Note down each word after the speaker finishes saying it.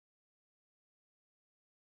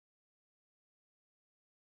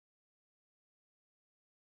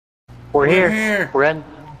We're here. We're in.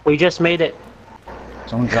 We just made it.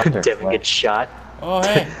 Someone's up there. Devin gets shot. Oh,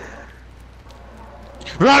 hey.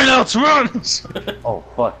 Run, Alex, run! Oh,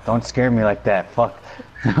 fuck. Don't scare me like that. Fuck.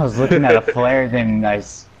 I was looking at a flare, then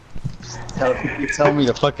you tell me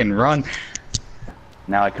to fucking run.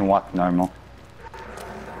 Now I can walk normal.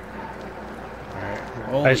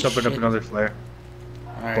 Alright. I just opened up another flare.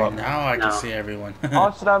 Alright, Well, now I can see everyone.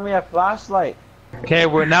 Also, got me a flashlight. Okay,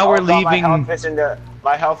 we're leaving.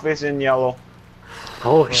 My health is in yellow.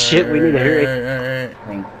 Oh shit, we need to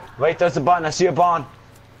hurry. Wait, there's a button. I see a bond.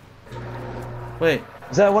 Wait.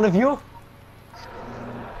 Is that one of you?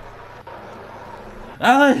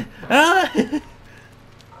 Alan! Alan!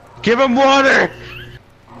 Give him water!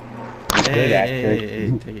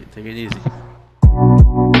 Hey, take it easy.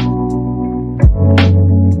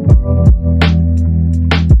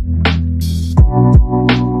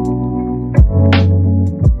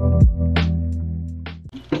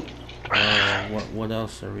 What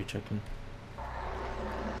else are we checking?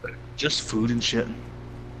 Just food and shit.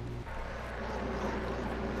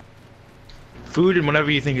 Food and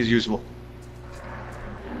whatever you think is useful.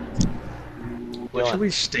 What should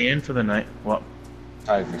we stay in for the night? What?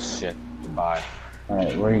 Oh shit. Goodbye.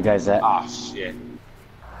 Alright, where are you guys at? Ah shit.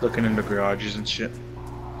 Looking into garages and shit.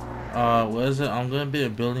 What is it? I'm gonna be a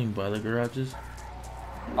building by the garages.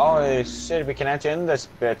 Oh shit, we can enter in this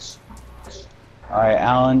bitch. Alright,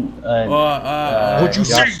 Alan. What'd you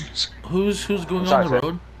say? Who's going Sorry, on the sir.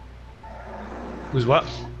 road? Who's what?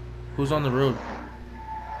 Who's on the road?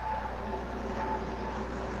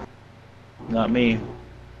 Not me.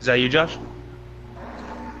 Is that you, Josh?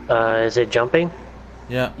 Is it jumping?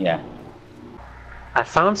 Yeah. Yeah. I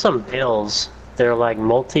found some pills. They're like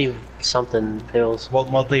multi-something pills. Well,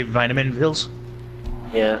 multivitamin pills.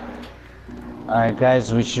 Yeah. Alright,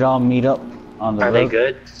 guys, we should all meet up on the Are road. they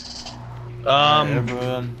good?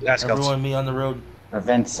 Everyone meet on the road.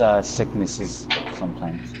 Prevents sicknesses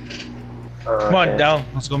sometimes. Come on, down.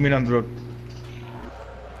 Let's go meet on the road.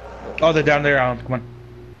 Oh, they're down there, Alan. Come on.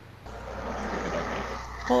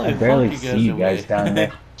 Holy I barely fuck, see you guys down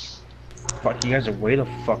there. Fuck, you guys are way the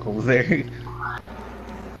fuck over there.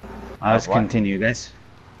 Let's continue, guys.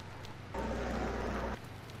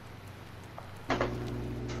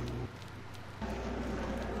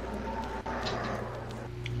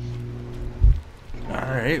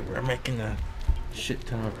 Alright, we're making a shit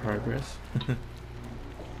ton of progress.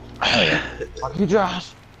 Oh yeah. Fuck you,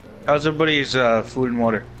 Josh. How's everybody's food and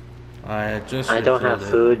water? I don't have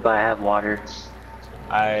food, but I have water.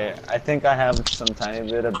 I think I have some tiny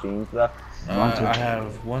bit of beans left. I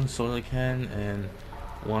have one soda can and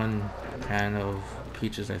one can of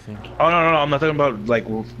peaches, I think. Oh no, I'm not talking about like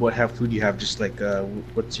what food you have. Just like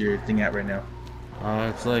what's your thing at right now?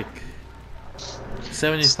 It's like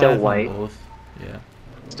 75 Still white. on both. Yeah.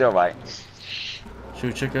 Still right. Should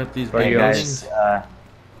we check out these Hey buildings? guys,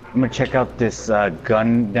 I'm gonna check out this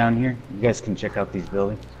gun down here. You guys can check out these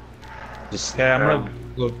buildings. Just Yeah, I'm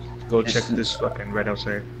gonna go check this fucking red house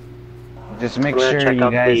there. Just make I'm gonna sure check you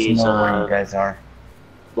out guys these, know where you guys are.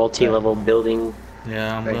 Multi-level building.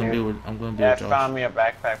 Yeah, I'm Right gonna here. be with Yeah, I Josh. found me a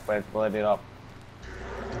backpack, but I lit it up.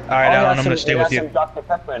 Alright, Alan, I'm some, gonna stay with some you. Dr.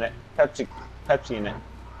 Pepper in it. Pepsi in it.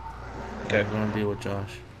 Okay. I'm gonna be with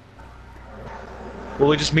Josh. Will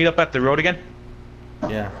we just meet up at the road again?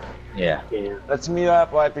 Yeah. Yeah. Yeah. Let's meet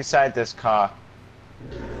up right beside this car.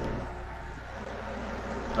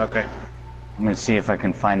 Okay. I'm gonna see if I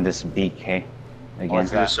can find this BK again.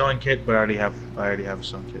 What's There's a that? sewing kit, but I already have a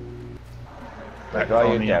sewing kit. Alright, Go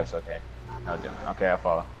follow you me. devs, okay. Okay, I'll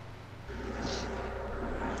follow.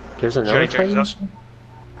 There's Should another I check this train?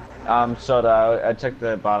 house? Soda, I took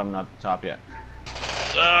the bottom, not the top yet.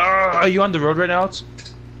 Are you on the road right now, Alex?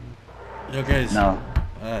 Yo guys, No.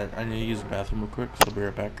 I need to use the bathroom real quick, so I'll be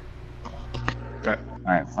right back. Okay.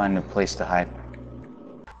 Alright, find a place to hide.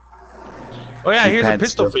 Oh yeah, here's a Keypad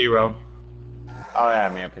pistol still. for you, Ron. Oh yeah,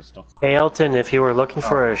 me a pistol. Hey Elton, if you were looking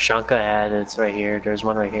for a Shanka ad, it's right here. There's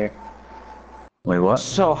one right here. Wait, what?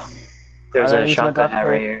 So, There's I a need my Shanka ad doctor.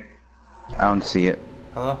 right here. I don't see it.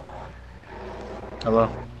 Hello? Hello.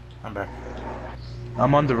 I'm back.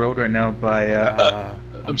 I'm on the road right now by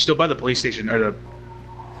I'm still by the police station or the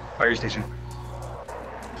fire station.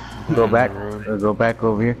 Go On the back. road. Go back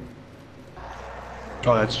over here.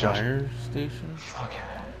 Oh, that's Josh. Fire station? Fuck.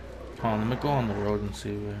 Hold on, let me go on the road and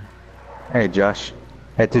see where. Hey, Josh.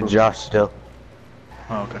 Head to Josh still.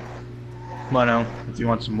 Oh, okay. Come on now, if you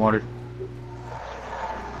want some water.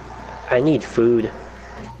 I need food.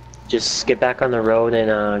 Just get back on the road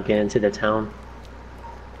and get into the town.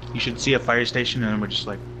 You should see a fire station, and we're just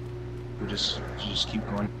like, we just keep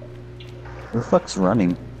going. Who the fuck's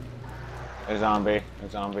running? A zombie. A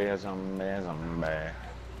zombie. A zombie. A zombie.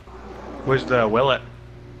 Where's the well at?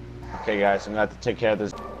 Okay, guys, I'm gonna have to take care of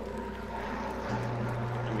this.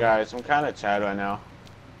 Guys, I'm kind of tired right now.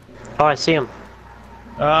 Oh, I see him.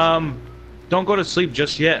 Don't go to sleep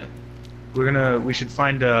just yet. We should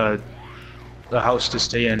find a house to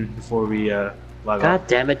stay in before we log off. God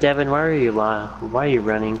damn it, Devin! Why are you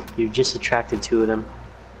running? You just attracted two of them.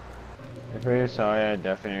 If you're sorry, I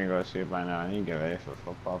definitely gonna go to sleep by now. I need to get ready for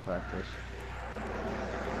football practice.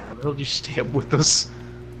 Why the hell did you stay up with us?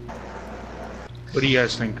 What do you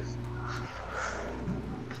guys think?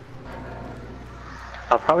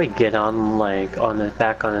 I'll probably get on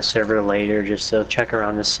back on the server later just to check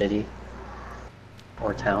around the city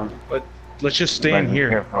or town. But let's just stay in here.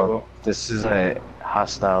 Careful. This is a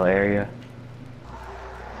hostile area.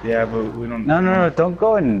 Yeah, but we don't. No, don't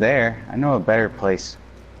go in there. I know a better place.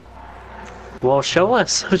 Well, show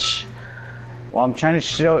us. Well, I'm trying to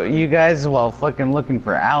show you guys while fucking looking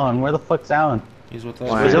for Alan. Where the fuck's Alan? He's with He's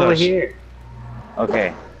us. over here.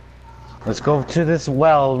 Okay. Let's go to this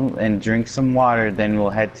well and drink some water, then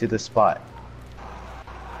we'll head to the spot.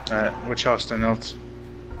 Which house then else?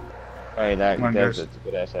 Hey, that's Come on, a guys.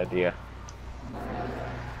 good ass idea.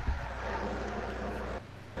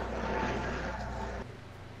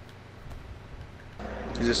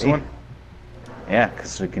 Is this the one? Yeah,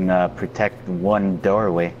 because we can protect one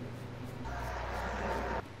doorway.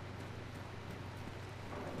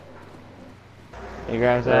 You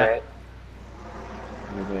guys All at? right.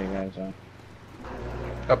 Where you guys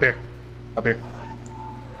at? Up here. Up here.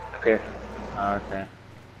 Up here. Oh, okay.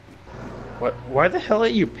 What? Why the hell are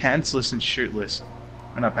you pantsless and shirtless?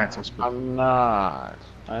 Or not pantsless, but I'm not.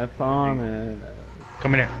 I promise.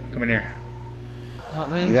 come in here. Come in here.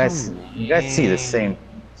 You guys see the same.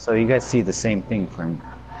 So you guys see the same thing from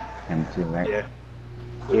him too, right? Yeah.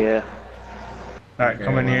 Yeah. All right, Okay,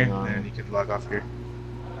 come in here, well, and you can log off here.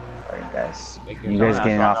 Alright, guys. Make You your guys own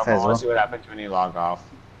getting ass off log as I wanna well? see what happens when you log off.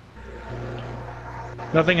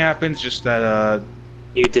 Nothing happens, just that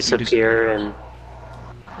You disappear and.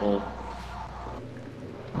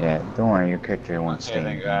 Yeah, don't worry, your character won't Okay stay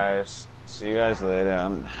then, in. guys. See you guys later.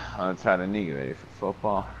 I'm gonna try to get ready for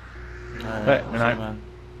football. Alright, Hey, see good you, night. man.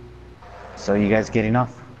 So you guys getting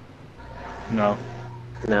off? no.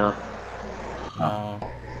 No. Oh.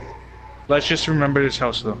 Let's just remember this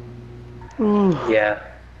house though. Yeah.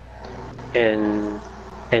 And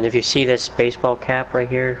if you see this baseball cap right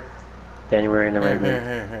here, then we're in the Here, right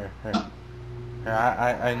here, room. here.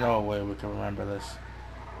 I know a way we can remember this.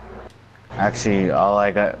 Actually, all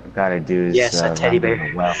I gotta do is Yes, a teddy run bear.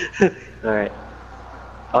 the well. All right.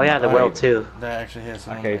 Oh yeah, the well too. That actually has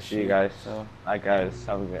something Okay, on my see you sheet, guys. So, Alright, guys.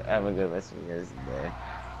 Have a good rest of your guys' day.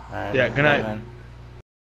 alright, Yeah, good night. man.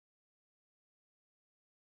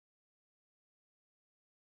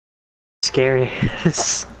 Scary.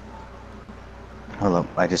 Hold up,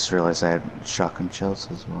 I just realized I had shotgun shells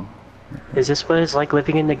as well. Is this what it's like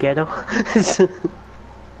living in the ghetto?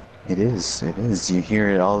 It is. You hear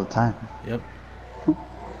it all the time. Yep.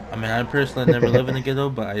 I mean, I personally never lived in the ghetto,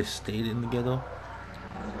 but I stayed in the ghetto.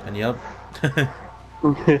 And yep.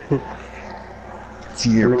 It's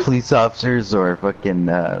either police officers or fucking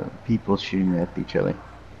people shooting at each other.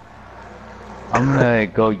 I'm gonna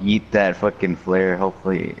go yeet that fucking flare,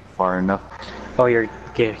 hopefully far enough. Oh, you're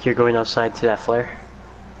going outside to that flare?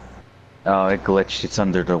 Oh, it glitched. It's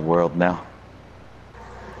under the world now.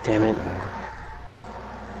 Damn it.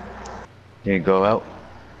 Here you go out.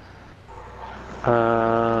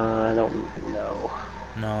 I don't know.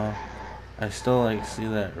 No. I still like see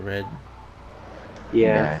that red.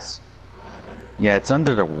 Yeah. Guys. Yeah, it's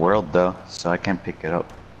under the world though, so I can't pick it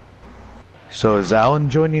up. So is Alan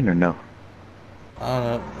joining or no? I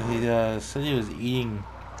don't know. He said he was eating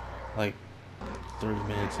like 30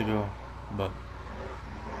 minutes ago, but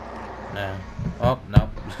nah. Oh no.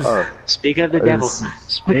 Oh, Speak of the devil.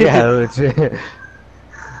 yeah.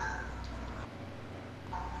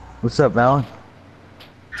 What's up, Alan?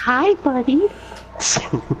 Hi, buddy.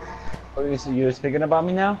 Oh, you were speaking about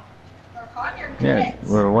me now? Yeah,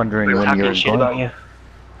 we're wondering We were when talking you're shit about going.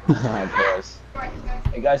 you. Of course.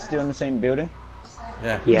 You guys still in the same building?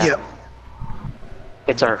 Yeah. Yeah. Yep.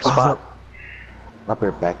 It's our spot. I'll be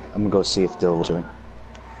right back. I'm gonna go see if Dill will join.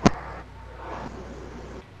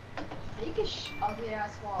 Freakish ugly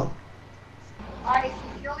ass wall. Alright,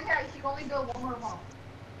 you only got, you can only build one more wall.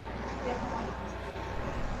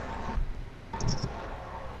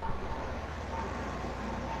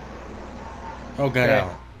 Oh god, Okay.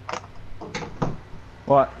 Alan.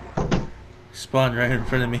 What? Spawned right in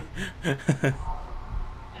front of me.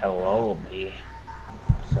 Hello, me.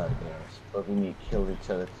 Sorry, guys. But we need to kill each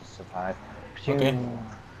other to survive. Okay.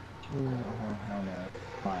 Hell no.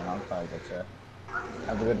 Fine, I'll probably get you.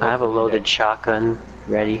 Have a good I rest have a of your loaded day. shotgun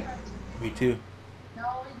ready. Me too. No,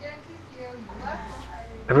 we didn't kick you. You left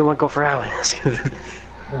already. Everyone go for Alan.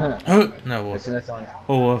 No, As soon as someone...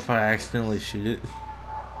 oh, if I accidentally shoot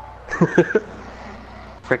it.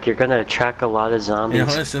 Frick, you're gonna attract a lot of You know zombies.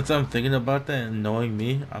 what? Since I'm thinking about that and knowing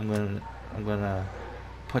me, I'm gonna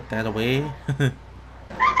put that away.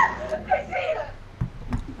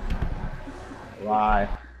 Why?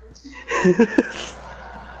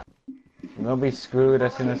 You'll be screwed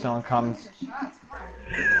as soon as someone comes.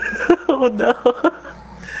 Oh no.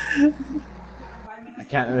 I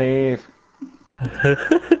can't leave.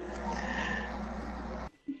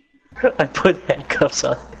 I put handcuffs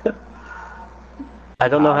on him. I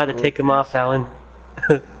don't know how to take them off, Alan.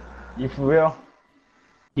 You for real?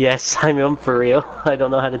 Yes, I'm for real. I don't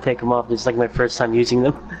know how to take them off. This is like my first time using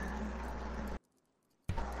them.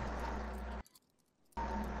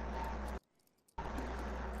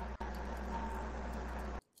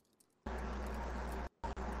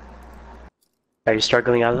 Are you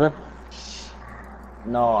struggling out of them?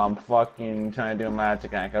 No, I'm fucking trying to do a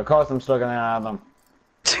magic act. Of course I'm struggling out of them.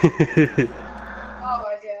 Oh,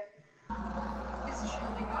 idea. It's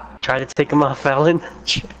shooting up. Try to take them off, Alan.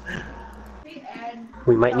 Me and...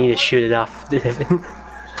 We might need to shoot it off.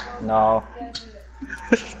 No.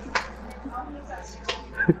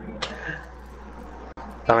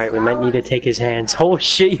 Alright, we might need to take his hands. Oh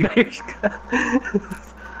shit, you guys.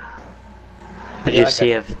 Did you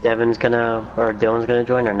see if Devin's gonna, or Dylan's gonna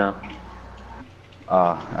join or no?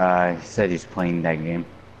 He said he's playing that game.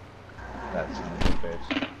 That son of a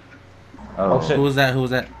bitch. Oh, shit. Who was that? Who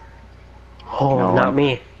was that? Oh, No not one.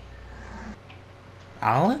 me.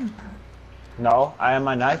 Alan? No, I have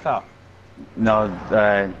my knife out. no,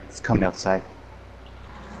 it's coming outside.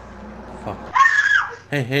 Fuck.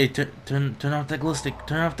 Hey, turn off the glow stick.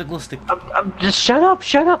 Turn off the glow stick. I'm just shut up.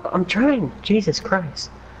 I'm trying. Jesus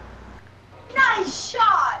Christ. Nice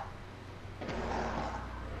shot!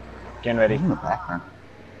 Getting ready. In the background.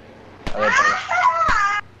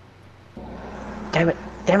 Damn it.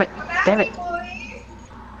 Damn it. Damn it. Boy.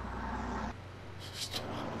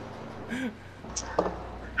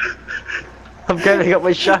 I'm getting up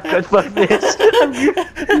my shotgun. Fuck this.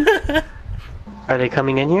 Are they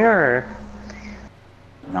coming in here or?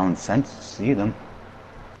 No one sent to see them.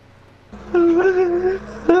 Bro,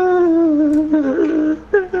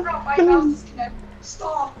 my mouse is connected.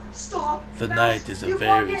 Stop! The Mouse, night is a you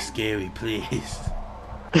very fucking- scary place.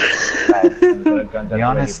 To be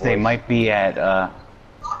honest, they might be at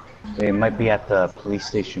the police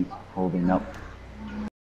station holding up.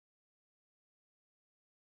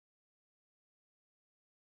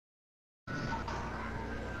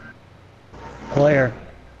 Flare.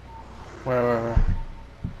 Where?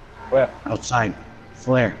 Where? Outside.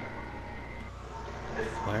 Flare.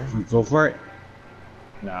 Where? Go for it.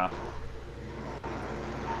 Nah.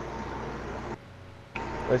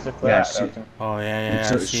 Where's the flare? Yeah, at, shoot. Elton? Oh yeah,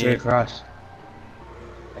 I It's see straight it. across.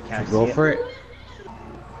 I can't Go see for it.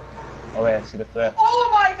 Oh wait, I see the flare. Oh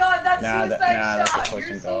my god, that's Nah, suicide that's a shot! push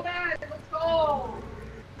You're and so go. bad! Let's go!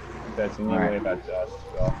 That's you need to Alright. worry about Josh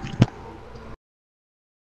as well.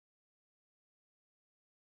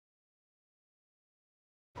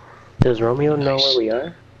 Does Romeo know where we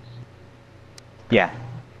are? Yeah.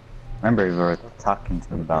 Remember we were talking to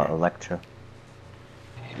him about Electra.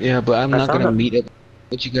 Yeah, but I'm I not found gonna a- meet up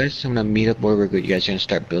with you guys. I'm gonna meet up where we're good. You guys are gonna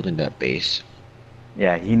start building that base.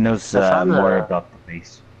 Yeah, he knows I found more a- about the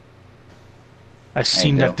base. I've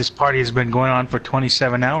seen Bill. that this party has been going on for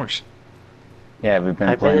 27 hours. Yeah, we've been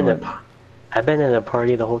I've been playing in with. I've been in a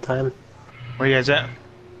party the whole time. Where you guys at?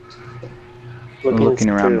 Looking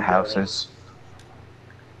around through the houses.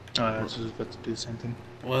 I was just about to do the same thing.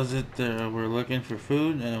 Was it we're looking for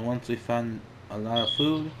food, and once we found a lot of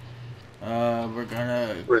food, we're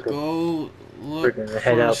gonna We're go look we're gonna for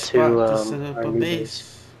head a out spot to, to set up our a new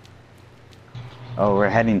base. Oh, we're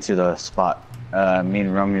heading to the spot. Me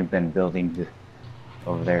and Romeo have been building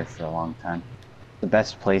over there for a long time. The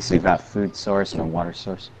best place. We've got food source and a water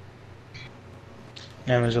source.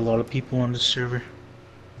 Yeah, there's a lot of people on the server.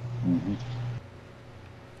 Hmm.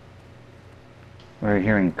 We were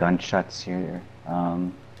hearing gunshots here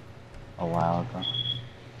a while ago.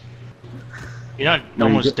 You're not No,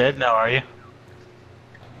 you almost get- dead now, are you?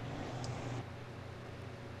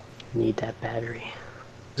 Need that battery.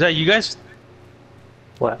 Is that you guys?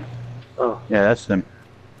 What? Oh, Yeah, that's them.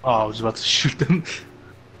 Oh, I was about to shoot them.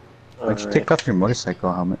 Why don't you alright. take off your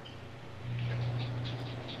motorcycle helmet?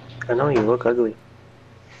 I know you look ugly.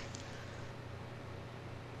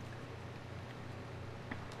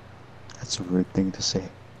 That's a rude thing to say.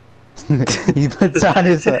 He puts on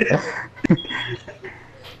his.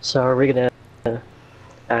 So are we gonna?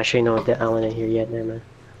 Actually, no, the Alan ain't here yet. Never mind.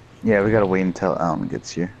 Yeah, we gotta wait until Alan gets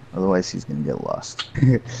here. Otherwise, he's gonna get lost.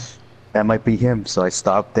 That might be him. So I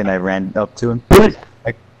stopped and I ran up to him.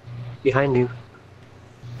 Behind you.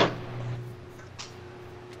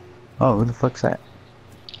 Oh, who the fuck's that?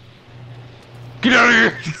 Get out of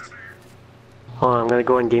here! Hold on, I'm gonna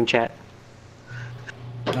go in game chat.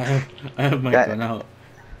 I have my Got- gun out.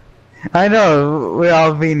 I know, we're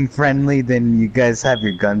all being friendly, then you guys have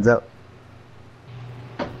your guns out.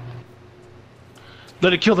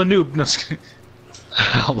 Let it kill the noob. No, just kidding.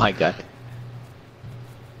 Oh my god.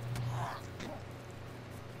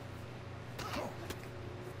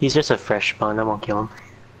 He's just a fresh spawn. I won't kill him.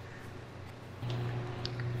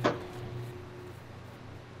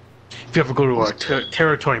 If you ever go to our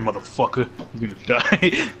territory, motherfucker, you're gonna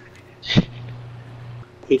die.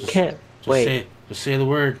 He can't. Wait. Just say the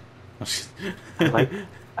word.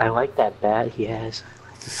 I like that bat he has.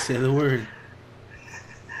 Just say the word.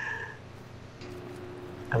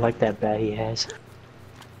 I like that bat he has.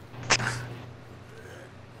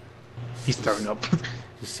 He's throwing up.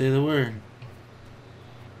 Just say the word.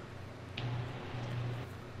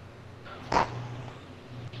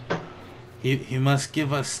 He must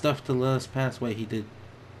give us stuff to let us pass. Wait, he did.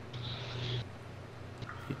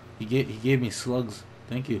 He gave me slugs.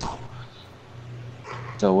 Thank you.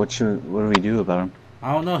 So what do we do about him?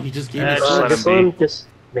 I don't know. He just gave me Just slugs. let him be. Just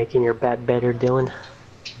making your bat better, Dylan.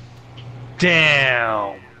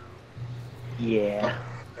 Damn. Yeah.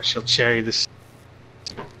 I shall cherish this.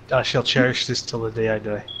 I shall cherish this till the day I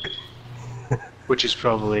die. Which is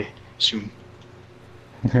probably soon.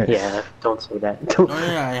 Yeah. Don't say that. Oh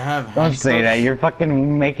yeah, I have. Don't say that. handcuffs. You're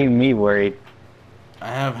fucking making me worried. I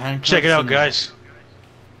have handcuffs. Check it out, and- guys.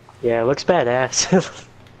 Yeah, it looks badass.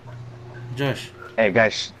 Josh, Hey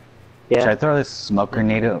guys, should I Yeah. throw this smoke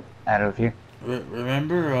grenade out of here?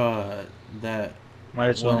 remember that Might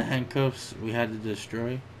as one well. handcuffs we had to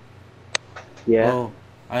destroy? Yeah. Oh,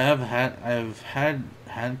 I've had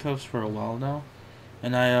handcuffs for a while now,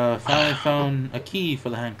 and I finally found a key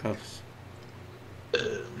for the handcuffs.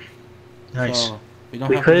 Nice. So we don't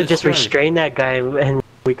We have could to have just destroy. restrained that guy and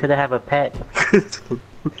we could have a pet.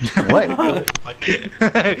 What?